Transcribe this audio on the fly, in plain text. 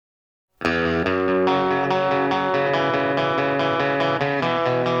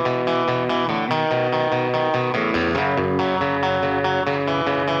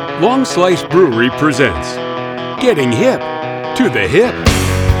Long Slice Brewery presents Getting Hip to the Hip.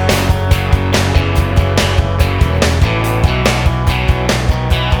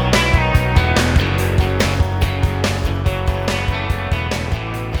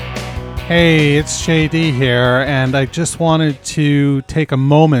 Hey, it's JD here, and I just wanted to take a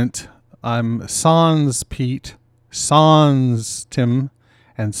moment. I'm Sans Pete, Sans Tim,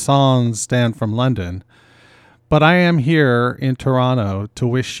 and Sans Dan from London. But I am here in Toronto to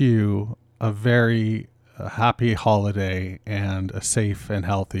wish you a very happy holiday and a safe and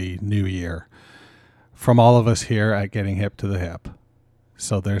healthy new year from all of us here at Getting Hip to the Hip.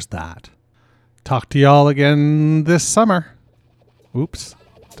 So there's that. Talk to y'all again this summer. Oops.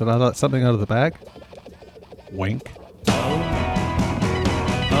 Did I let something out of the bag? Wink.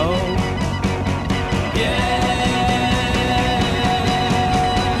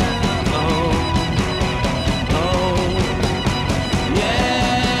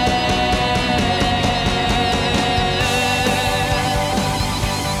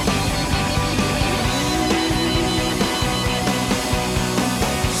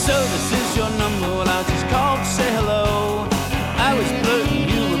 So this is your number, well I just called to say hello. I was blurting,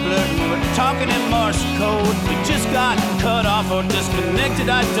 you were blurting, we were talking in Morse code. We just got cut off or disconnected,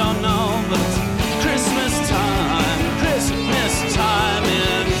 I don't know. But it's Christmas time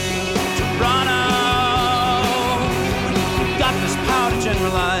in Toronto. We've got this power to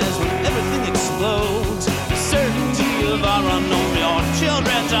generalize when everything explodes. The certainty of our unknown, your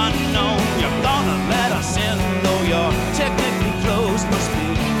children's unknown. You're gonna let us in, though you're technically closed. Must be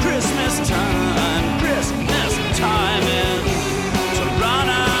Christmas time in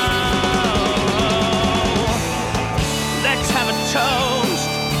Toronto. Let's have a toast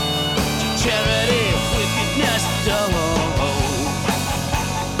to charity, wickedness, a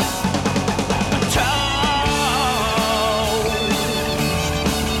toast,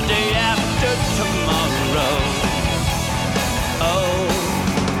 day after tomorrow. Oh,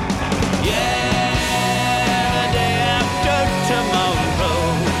 yeah, the day after tomorrow.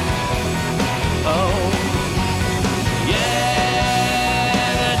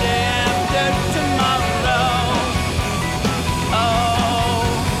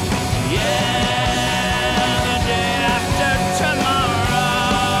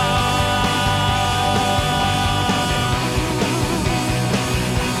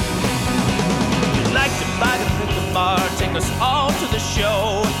 Oh, take us all to the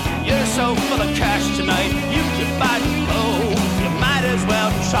show. You're so full of cash tonight, you could buy the clothes. You might as well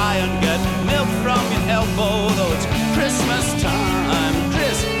try and get milk from your elbow. Though it's Christmas time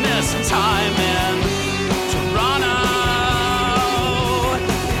in Toronto.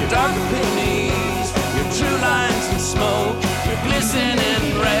 Your dark epiphanies, your true lines and smoke, your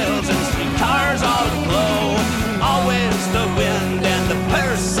glistening rails and streetcars all aglow. Always the wind and the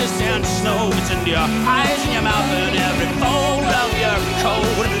persistent snow. It's in your eyes and your mouth and every fold of your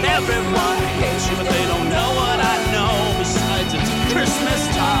coat. Everyone hates you, but they don't know what I know. Besides, it's Christmas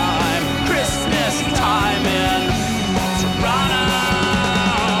time in Toronto.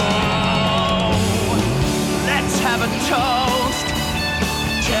 Let's have a toast,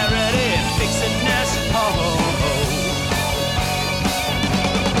 charity, fixedness,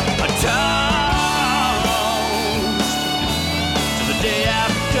 a toast to the day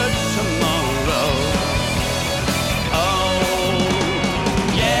after tomorrow. Oh,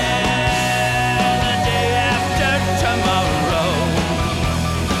 yeah, the day after tomorrow.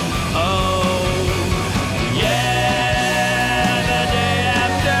 Oh, yeah, the day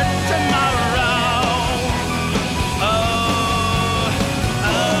after tomorrow. Oh,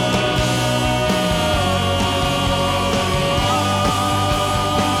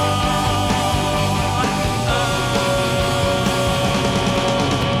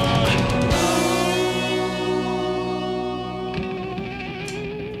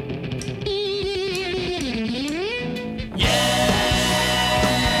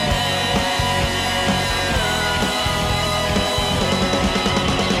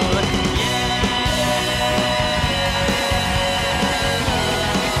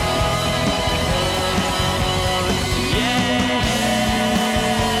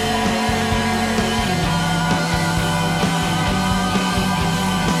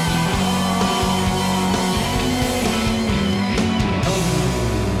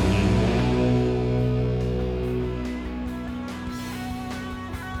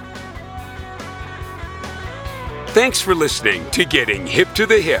 Thanks for listening to Getting Hip to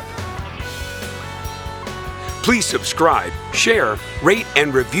the Hip. Please subscribe, share, rate,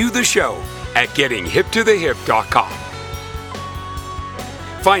 and review the show at gettinghiptothehip.com.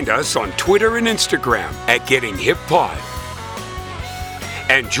 Find us on Twitter and Instagram at GettingHipPod.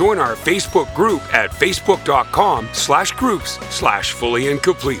 and join our Facebook group at facebook.com/groups/fully and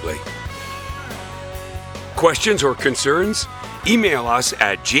completely. Questions or concerns? Email us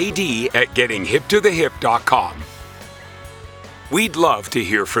at jd@gettinghiptothehip.com. We'd love to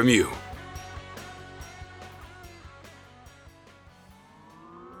hear from you.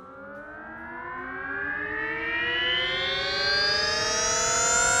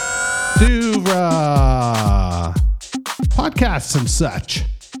 To podcasts and such.